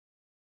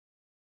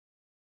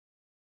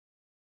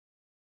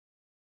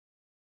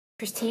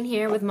Christine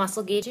here with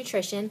Muscle Gauge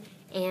Nutrition,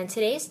 and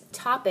today's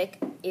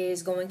topic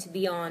is going to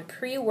be on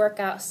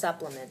pre-workout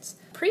supplements.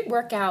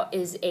 Pre-workout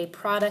is a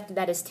product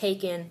that is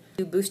taken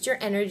to boost your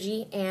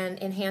energy and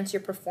enhance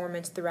your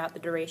performance throughout the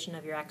duration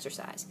of your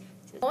exercise.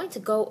 So I'm going to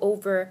go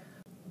over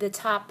the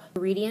top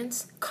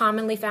ingredients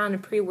commonly found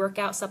in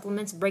pre-workout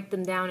supplements, break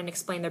them down, and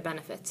explain their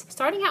benefits.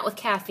 Starting out with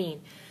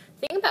caffeine.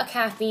 The thing about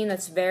caffeine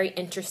that's very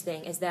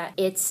interesting is that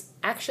it's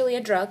actually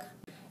a drug.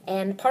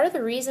 And part of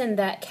the reason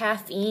that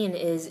caffeine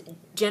is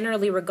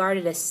generally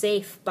regarded as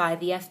safe by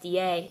the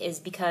FDA is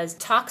because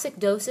toxic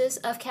doses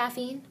of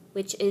caffeine,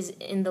 which is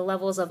in the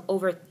levels of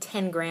over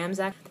 10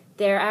 grams,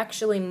 they're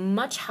actually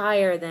much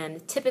higher than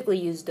typically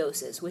used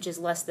doses, which is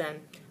less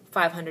than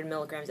 500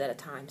 milligrams at a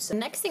time. So the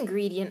next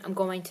ingredient I'm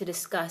going to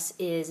discuss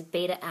is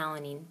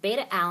beta-alanine.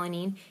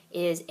 Beta-alanine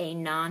is a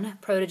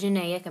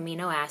non-proteinogenic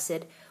amino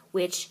acid,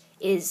 which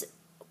is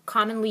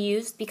commonly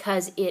used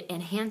because it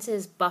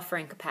enhances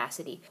buffering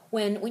capacity.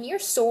 When you're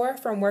sore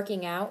from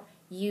working out,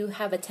 you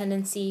have a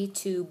tendency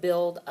to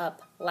build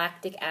up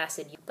lactic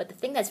acid. But the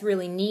thing that's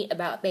really neat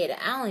about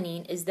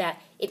beta-alanine is that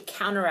it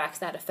counteracts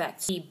that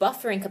effect. The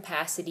buffering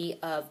capacity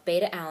of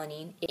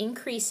beta-alanine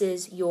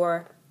increases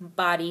your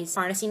body's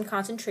farnesene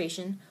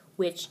concentration,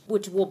 which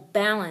will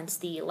balance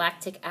the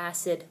lactic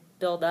acid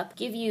buildup,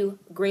 give you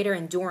greater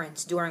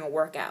endurance during a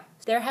workout.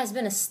 There has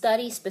been a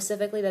study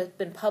specifically that's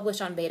been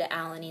published on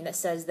beta-alanine that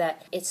says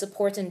that it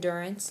supports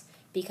endurance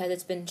because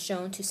it's been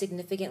shown to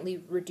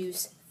significantly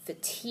reduce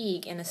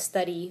fatigue in a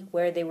study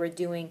where they were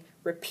doing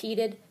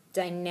repeated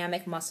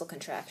dynamic muscle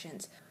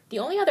contractions. The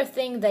only other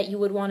thing that you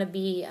would want to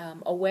be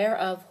aware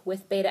of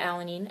with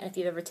beta-alanine, and if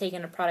you've ever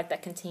taken a product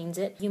that contains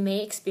it, you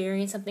may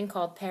experience something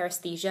called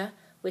Parasthesia,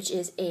 which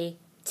is a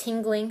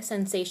tingling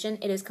sensation.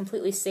 It is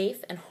completely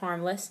safe and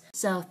harmless.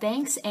 So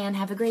thanks and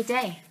have a great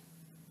day.